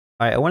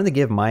All right, I wanted to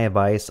give my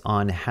advice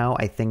on how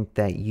I think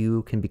that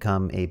you can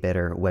become a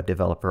better web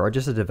developer or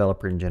just a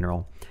developer in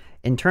general.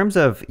 In terms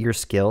of your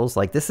skills,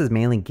 like this is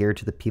mainly geared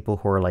to the people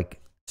who are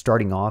like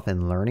starting off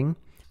and learning.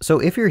 So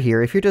if you're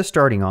here, if you're just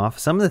starting off,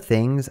 some of the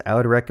things I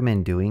would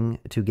recommend doing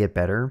to get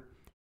better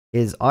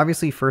is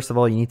obviously, first of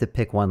all, you need to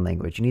pick one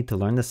language. You need to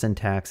learn the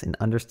syntax and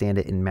understand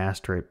it and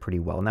master it pretty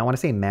well. Now, when I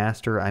say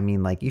master, I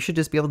mean like you should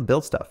just be able to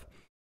build stuff.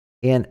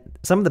 And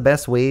some of the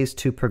best ways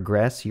to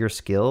progress your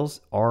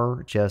skills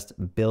are just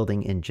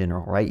building in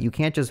general, right? You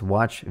can't just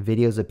watch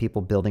videos of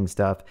people building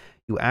stuff.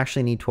 You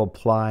actually need to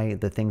apply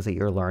the things that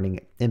you're learning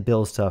and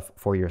build stuff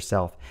for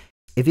yourself.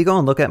 If you go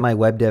and look at my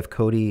web dev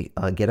Cody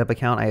GitHub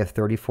account, I have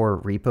 34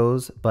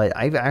 repos, but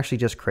I've actually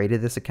just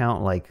created this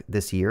account like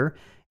this year.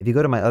 If you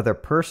go to my other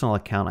personal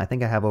account, I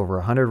think I have over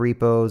 100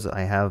 repos.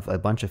 I have a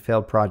bunch of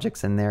failed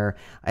projects in there.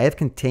 I have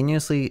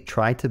continuously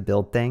tried to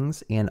build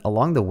things, and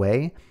along the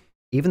way,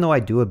 even though I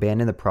do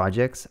abandon the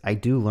projects, I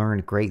do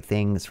learn great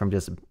things from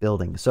just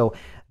building. So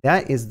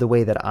that is the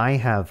way that I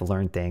have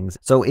learned things.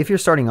 So if you're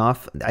starting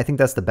off, I think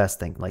that's the best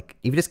thing. Like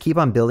if you just keep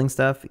on building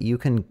stuff, you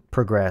can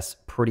progress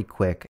pretty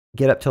quick,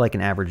 get up to like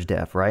an average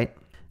dev, right?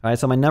 All right,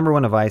 so my number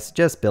one advice,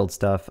 just build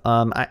stuff.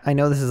 I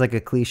know this is like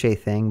a cliche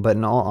thing, but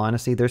in all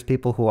honesty, there's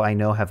people who I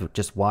know have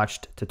just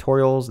watched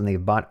tutorials and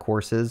they've bought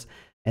courses.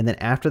 And then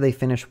after they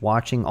finish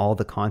watching all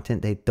the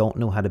content, they don't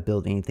know how to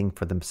build anything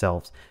for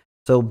themselves.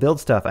 So build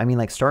stuff. I mean,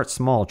 like start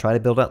small, try to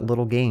build out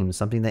little games,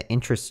 something that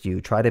interests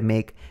you. Try to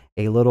make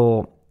a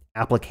little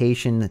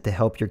application to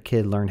help your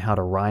kid learn how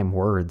to rhyme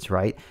words,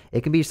 right?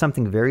 It can be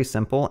something very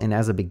simple. And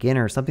as a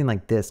beginner, something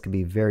like this can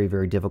be very,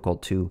 very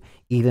difficult to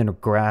even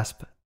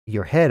grasp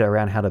your head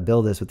around how to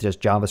build this with just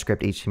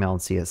JavaScript, HTML, and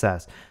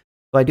CSS.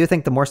 So I do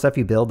think the more stuff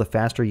you build, the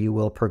faster you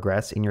will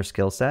progress in your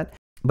skill set.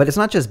 But it's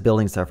not just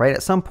building stuff, right?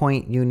 At some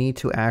point, you need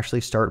to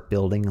actually start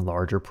building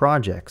larger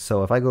projects.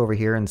 So if I go over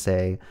here and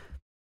say,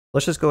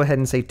 let's just go ahead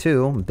and say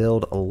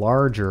build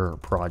larger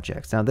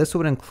projects. Now this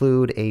would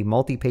include a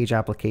multi-page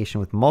application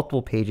with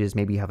multiple pages.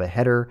 Maybe you have a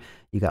header,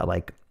 you got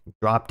like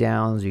drop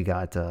downs, you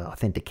got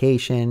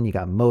authentication, you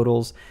got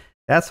modals.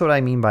 That's what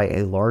I mean by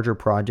a larger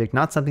project,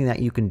 not something that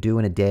you can do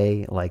in a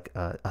day, like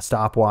a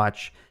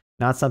stopwatch,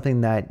 not something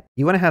that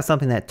you want to have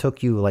something that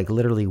took you like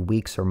literally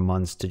weeks or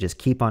months to just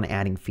keep on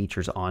adding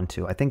features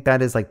onto. I think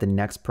that is like the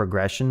next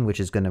progression,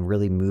 which is going to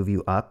really move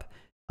you up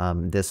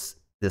this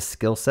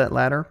skill set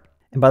ladder.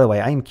 And by the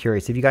way, I am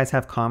curious if you guys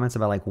have comments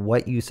about like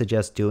what you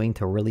suggest doing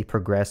to really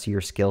progress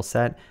your skill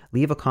set.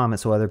 Leave a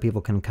comment so other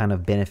people can kind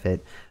of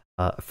benefit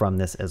from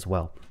this as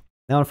well.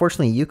 Now,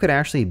 unfortunately, you could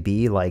actually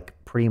be like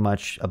pretty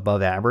much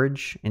above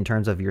average in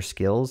terms of your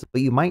skills,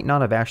 but you might not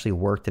have actually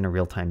worked in a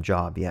real-time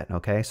job yet.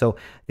 Okay, so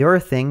there are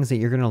things that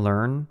you're going to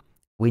learn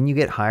when you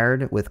get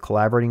hired with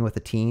collaborating with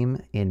a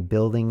team and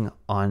building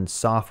on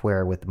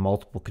software with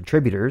multiple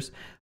contributors.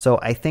 So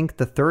I think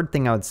the third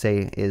thing I would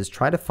say is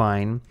try to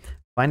find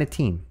a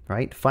team,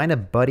 right? Find a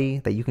buddy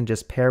that you can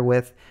just pair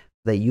with,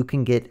 that you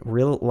can get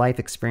real life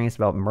experience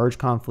about merge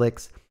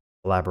conflicts,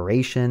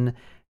 collaboration,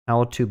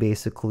 how to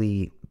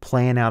basically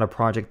plan out a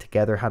project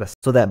together,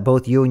 so that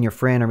both you and your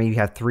friend, or maybe you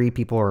have 3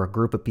 people or a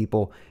group of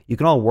people, you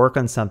can all work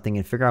on something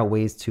and figure out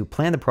ways to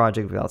plan the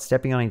project without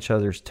stepping on each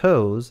other's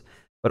toes.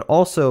 But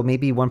also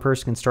maybe one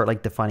person can start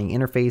like defining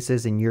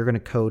interfaces and you're going to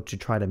code to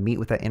try to meet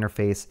with that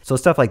interface. So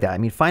stuff like that. I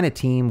mean, find a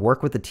team,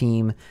 work with the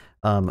team,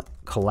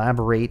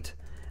 collaborate.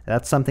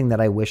 That's something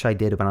that I wish I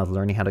did when I was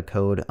learning how to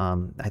code.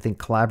 I think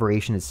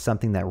collaboration is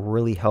something that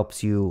really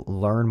helps you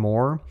learn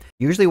more.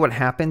 Usually what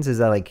happens is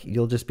that like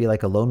you'll just be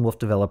like a lone wolf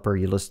developer.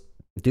 You'll just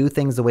do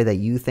things the way that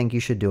you think you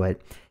should do it.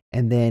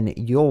 And then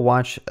you'll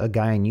watch a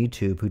guy on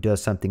YouTube who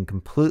does something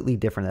completely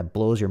different that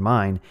blows your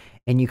mind.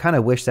 And you kind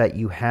of wish that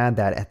you had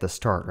that at the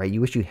start, right? You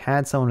wish you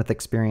had someone with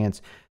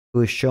experience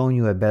who is showing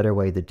you a better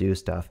way to do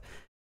stuff.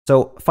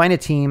 So find a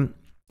team,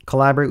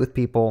 collaborate with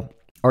people,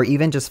 or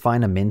even just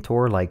find a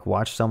mentor, like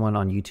watch someone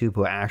on YouTube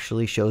who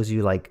actually shows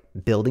you like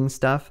building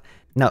stuff.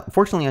 Now,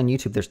 fortunately on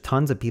YouTube, there's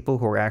tons of people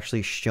who are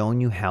actually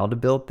showing you how to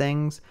build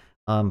things.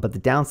 But the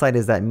downside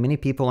is that many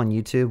people on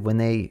YouTube, when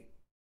they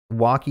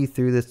walk you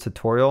through this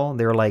tutorial,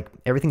 they're like,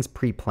 everything's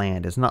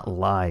pre-planned, it's not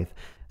live.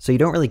 So you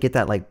don't really get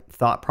that like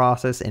thought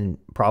process and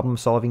problem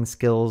solving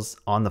skills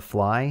on the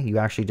fly. You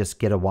actually just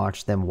get to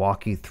watch them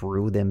walk you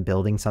through them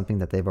building something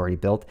that they've already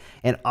built.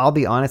 And I'll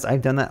be honest,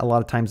 I've done that a lot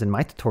of times in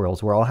my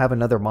tutorials where I'll have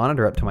another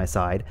monitor up to my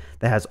side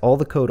that has all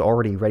the code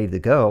already ready to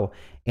go.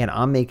 And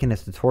I'm making a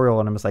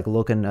tutorial and I'm just like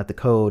looking at the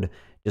code,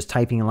 just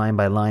typing line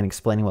by line,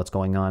 explaining what's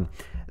going on.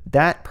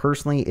 That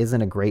personally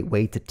isn't a great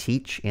way to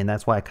teach. And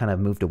that's why I kind of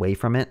moved away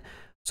from it.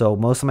 So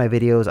most of my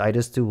videos, I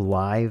just do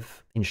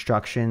live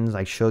instructions.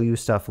 I show you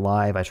stuff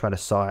live. I try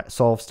to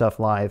solve stuff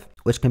live,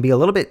 which can be a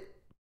little bit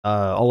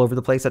all over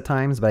the place at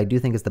times, but I do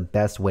think it's the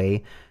best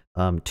way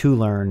to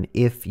learn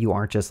if you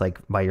aren't just like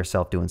by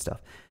yourself doing stuff.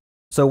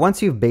 So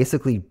once you've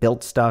basically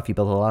built stuff, you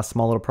built a lot of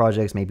small little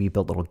projects, maybe you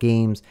built little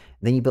games,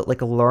 then you built like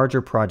a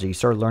larger project. You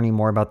start learning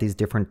more about these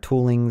different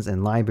toolings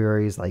and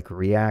libraries like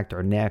React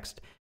or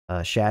Next.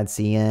 Shad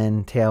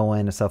CN,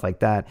 Tailwind, and stuff like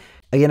that.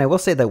 Again, I will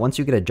say that once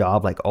you get a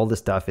job, like all this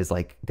stuff is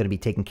like going to be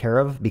taken care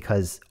of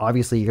because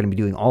obviously you're going to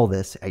be doing all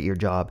this at your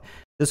job.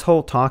 This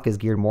whole talk is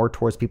geared more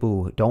towards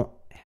people who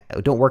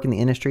don't work in the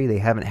industry. They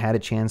haven't had a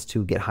chance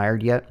to get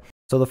hired yet.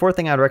 So the fourth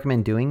thing I'd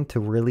recommend doing to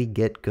really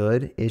get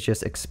good is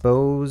just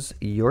expose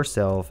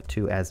yourself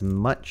to as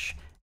much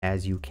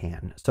as you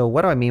can. So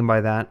what do I mean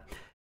by that?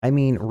 I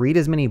mean, read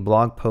as many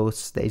blog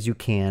posts as you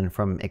can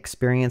from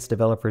experienced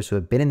developers who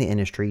have been in the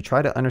industry.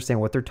 Try to understand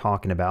what they're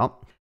talking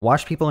about.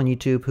 Watch people on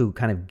YouTube who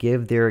kind of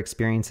give their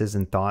experiences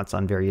and thoughts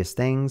on various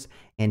things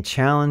and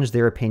challenge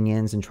their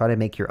opinions and try to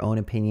make your own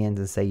opinions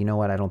and say, you know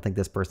what, I don't think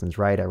this person's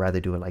right. I'd rather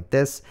do it like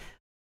this.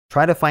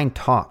 Try to find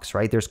talks,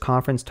 right? There's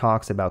conference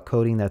talks about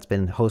coding that's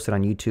been hosted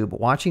on YouTube.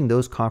 Watching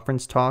those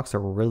conference talks are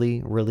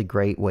really, really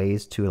great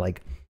ways to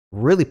like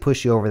really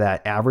push you over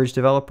that average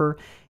developer.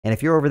 And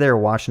if you're over there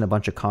watching a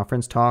bunch of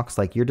conference talks,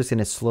 like you're just going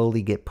to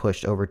slowly get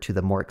pushed over to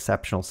the more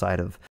exceptional side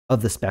of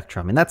the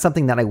spectrum. And that's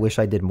something that I wish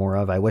I did more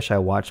of. I wish I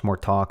watched more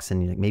talks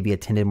and maybe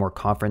attended more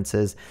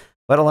conferences.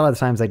 But a lot of the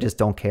times I just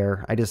don't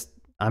care.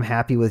 I'm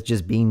happy with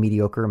just being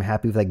mediocre. I'm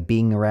happy with like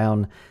being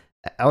around.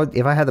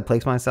 If I had to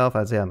place myself,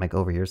 I'd say I'm like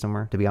over here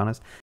somewhere, to be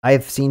honest.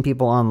 I've seen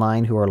people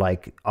online who are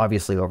like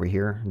obviously over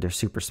here. They're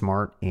super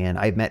smart. And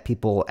I've met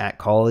people at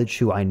college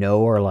who I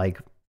know are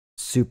like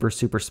super,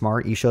 super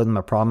smart. You show them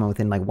a problem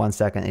within like 1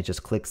 second, it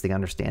just clicks, they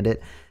understand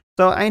it.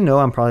 So I know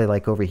I'm probably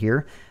like over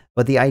here,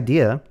 but the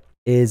idea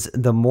is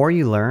the more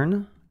you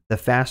learn, the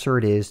faster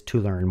it is to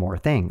learn more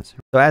things.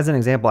 So as an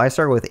example, I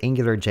started with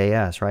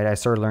AngularJS, right? I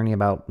started learning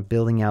about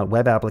building out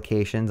web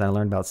applications. I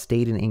learned about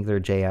state in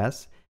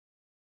AngularJS.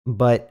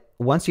 But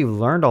once you've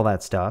learned all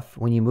that stuff,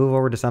 when you move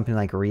over to something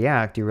like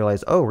React, you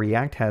realize, oh,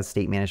 React has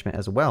state management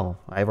as well.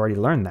 I've already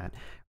learned that.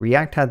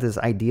 React had this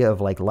idea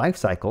of like life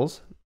cycles.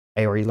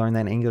 I already learned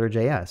that in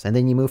AngularJS. And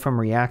then you move from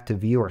React to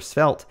Vue or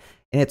Svelte,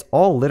 and it's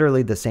all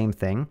literally the same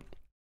thing.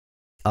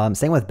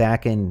 Same with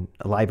backend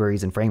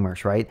libraries and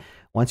frameworks, right?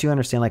 Once you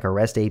understand like a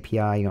REST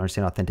API, you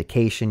understand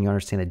authentication, you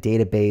understand a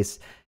database,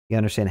 you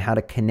understand how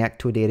to connect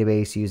to a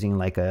database using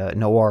like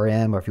an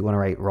ORM, or if you want to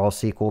write raw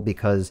SQL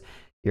because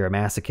you're a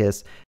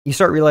masochist, you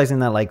start realizing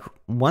that like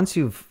once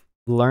you've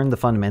learned the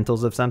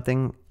fundamentals of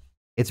something,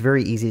 it's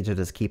very easy to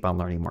just keep on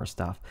learning more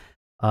stuff.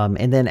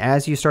 And then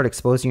as you start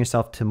exposing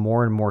yourself to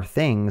more and more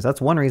things, that's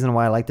one reason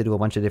why I like to do a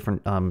bunch of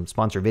different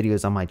sponsored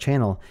videos on my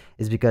channel,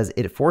 is because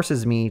it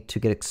forces me to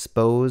get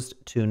exposed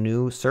to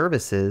new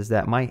services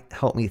that might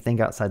help me think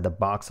outside the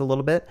box a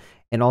little bit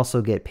and also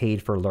get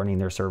paid for learning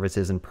their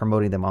services and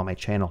promoting them on my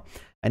channel.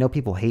 I know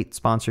people hate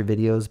sponsored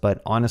videos,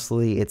 but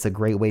honestly, it's a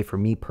great way for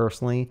me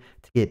personally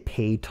to get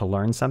paid to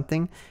learn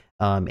something.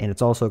 And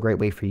it's also a great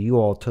way for you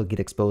all to get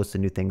exposed to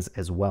new things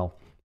as well.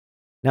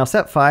 Now,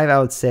 step 5, I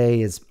would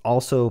say, is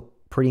also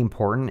pretty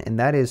important, and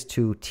that is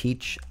to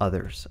teach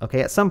others. Okay,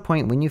 at some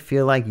point when you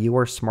feel like you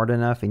are smart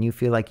enough and you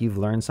feel like you've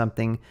learned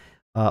something,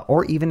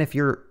 or even if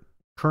you're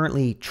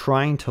currently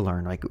trying to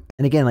learn, like,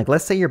 and again, like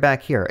let's say you're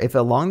back here, if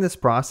along this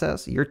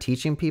process you're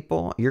teaching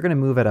people, you're going to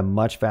move at a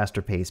much faster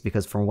pace,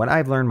 because from what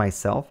I've learned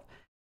myself,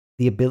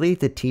 the ability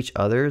to teach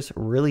others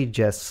really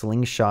just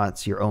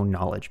slingshots your own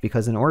knowledge,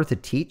 because in order to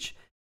teach,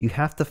 you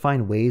have to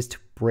find ways to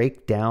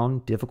break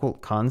down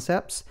difficult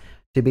concepts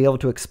to be able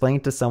to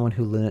explain to someone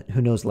who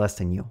knows less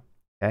than you.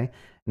 Okay.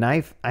 And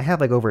I have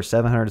like over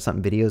 700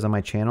 something videos on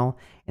my channel,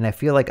 and I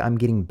feel like I'm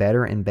getting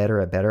better and better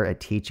at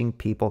teaching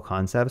people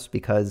concepts,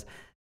 because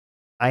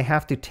I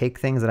have to take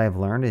things that I've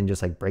learned and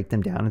just like break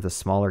them down into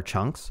smaller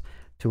chunks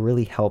to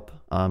really help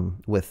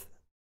with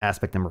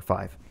aspect number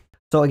 5.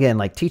 So again,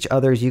 like teach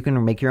others. You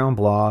can make your own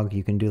blog.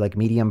 You can do like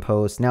Medium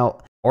posts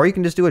now, or you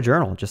can just do a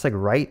journal, just like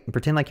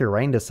pretend like you're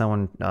writing to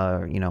someone,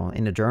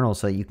 in a journal,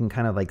 so you can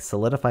kind of like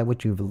solidify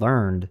what you've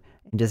learned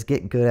and just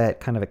get good at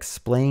kind of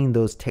explaining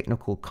those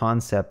technical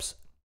concepts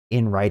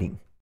in writing.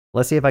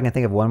 Let's see if I can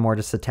think of one more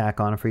just to tack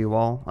on for you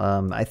all.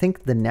 I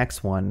think the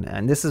next one,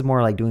 and this is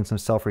more like doing some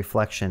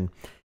self-reflection,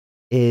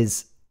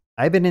 is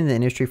I've been in the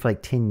industry for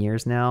like 10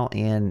 years now,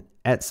 and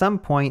at some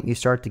point you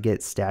start to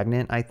get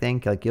stagnant. I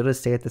think like you'll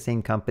just stay at the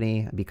same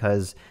company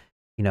because,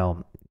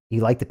 you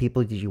like the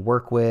people that you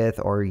work with,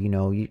 or,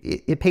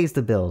 it pays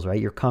the bills,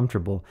 right? You're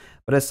comfortable.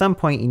 But at some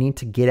point you need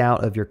to get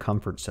out of your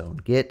comfort zone.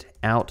 Get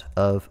out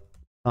of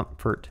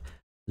comfort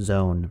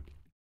zone.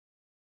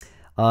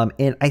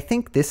 And I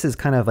think this is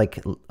kind of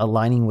like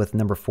aligning with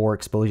number 4,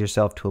 expose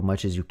yourself to as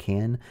much as you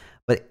can.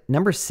 But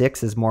number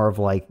 6 is more of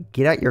like,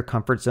 get out your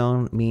comfort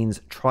zone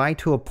means try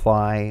to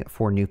apply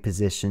for new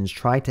positions,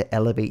 try to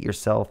elevate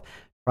yourself,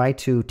 try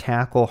to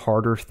tackle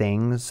harder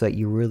things so that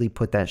you really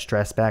put that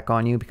stress back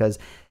on you. Because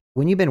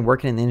when you've been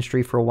working in the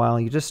industry for a while,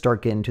 you just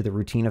start getting to the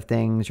routine of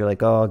things. You're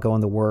like, oh, I'll go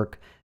into work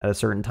at a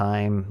certain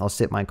time. I'll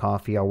sip my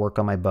coffee. I'll work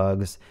on my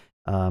bugs.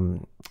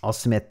 I'll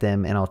submit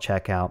them and I'll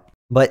check out.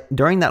 But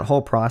during that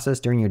whole process,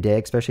 during your day,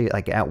 especially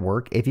like at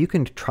work, if you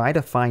can try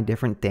to find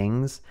different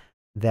things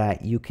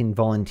that you can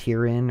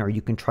volunteer in, or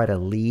you can try to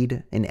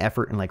lead an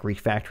effort in like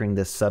refactoring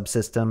this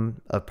subsystem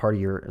of part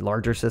of your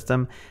larger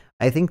system,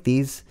 I think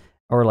these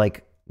are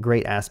like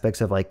great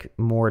aspects of like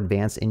more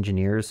advanced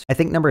engineers. I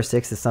think number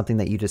 6 is something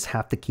that you just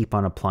have to keep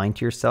on applying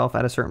to yourself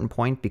at a certain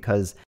point,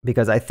 because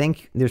I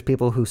think there's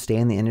people who stay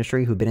in the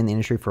industry, who've been in the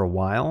industry for a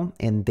while,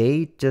 and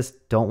they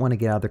just don't want to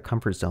get out of their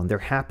comfort zone. They're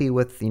happy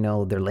with, you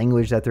know, their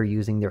language that they're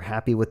using. They're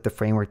happy with the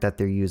framework that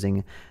they're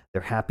using.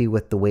 They're happy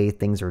with the way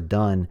things are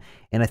done.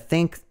 And I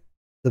think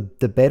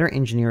the better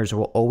engineers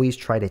will always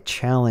try to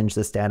challenge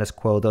the status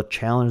quo. They'll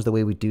challenge the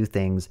way we do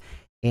things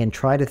and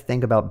try to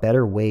think about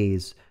better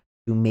ways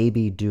to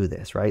maybe do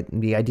this, right?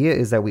 And the idea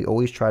is that we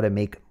always try to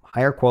make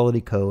higher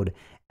quality code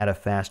at a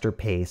faster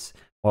pace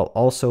while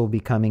also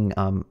becoming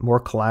more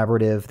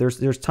collaborative.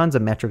 There's tons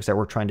of metrics that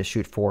we're trying to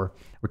shoot for.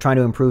 We're trying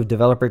to improve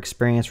developer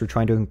experience. We're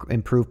trying to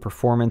improve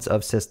performance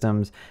of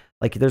systems.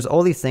 Like there's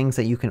all these things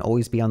that you can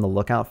always be on the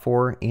lookout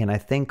for. And I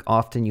think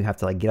often you have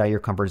to like get out of your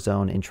comfort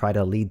zone and try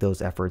to lead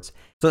those efforts.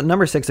 So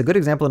number 6, a good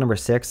example of number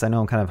 6, I know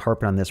I'm kind of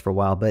harping on this for a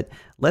while, but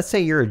let's say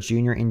you're a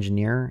junior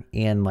engineer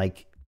and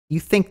like you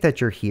think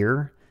that you're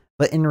here,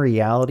 but in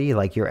reality,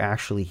 like you're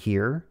actually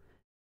here.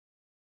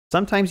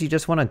 Sometimes you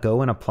just want to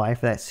go and apply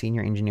for that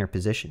senior engineer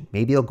position.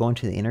 Maybe you'll go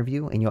into the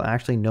interview and you'll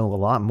actually know a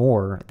lot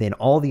more than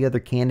all the other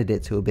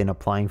candidates who have been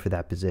applying for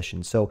that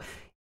position. So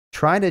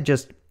try to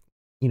just,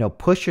 you know,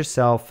 push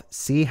yourself,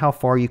 see how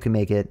far you can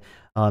make it.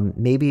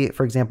 Maybe,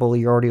 for example,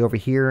 you're already over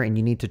here and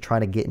you need to try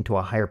to get into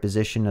a higher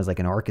position as like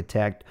an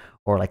architect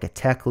or like a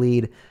tech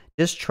lead.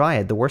 Just try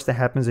it. The worst that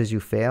happens is you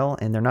fail,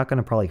 and they're not going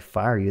to probably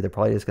fire you. They're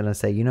probably just going to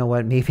say, you know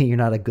what, maybe you're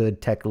not a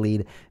good tech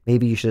lead.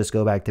 Maybe you should just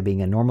go back to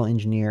being a normal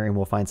engineer and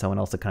we'll find someone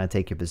else to kind of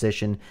take your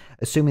position,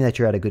 assuming that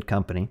you're at a good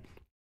company.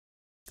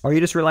 Or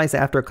you just realize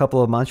that after a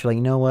couple of months, you're like,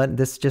 you know what,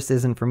 this just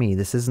isn't for me.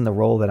 This isn't the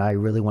role that I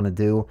really want to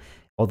do.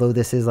 Although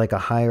this is like a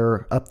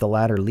higher up the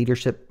ladder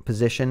leadership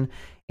position,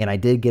 and I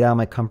did get out of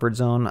my comfort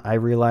zone, I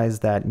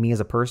realized that me as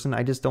a person,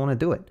 I just don't want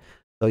to do it.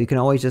 So you can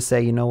always just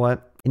say, you know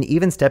what, and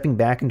even stepping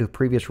back into a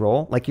previous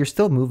role, like you're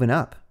still moving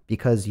up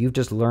because you've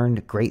just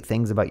learned great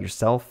things about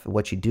yourself,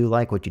 what you do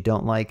like, what you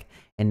don't like,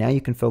 and now you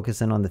can focus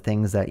in on the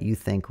things that you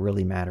think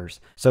really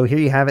matters. So here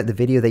you have it, the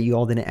video that you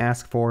all didn't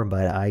ask for,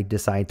 but I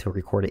decided to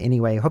record it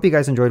anyway. Hope you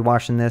guys enjoyed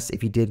watching this.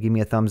 If you did, give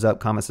me a thumbs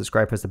up, comment,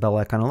 subscribe, press the bell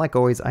icon. And like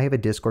always, I have a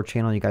Discord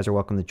channel. You guys are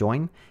welcome to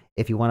join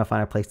if you want to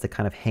find a place to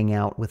kind of hang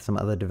out with some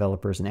other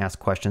developers and ask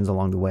questions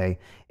along the way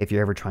if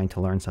you're ever trying to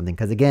learn something.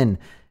 Because again,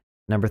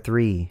 number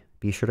 3,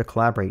 be sure to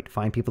collaborate.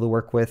 Find people to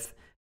work with.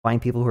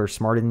 Find people who are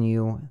smarter than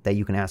you that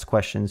you can ask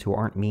questions, who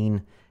aren't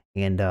mean,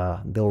 and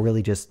they'll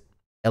really just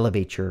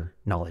elevate your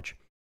knowledge.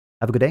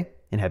 Have a good day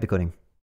and happy coding.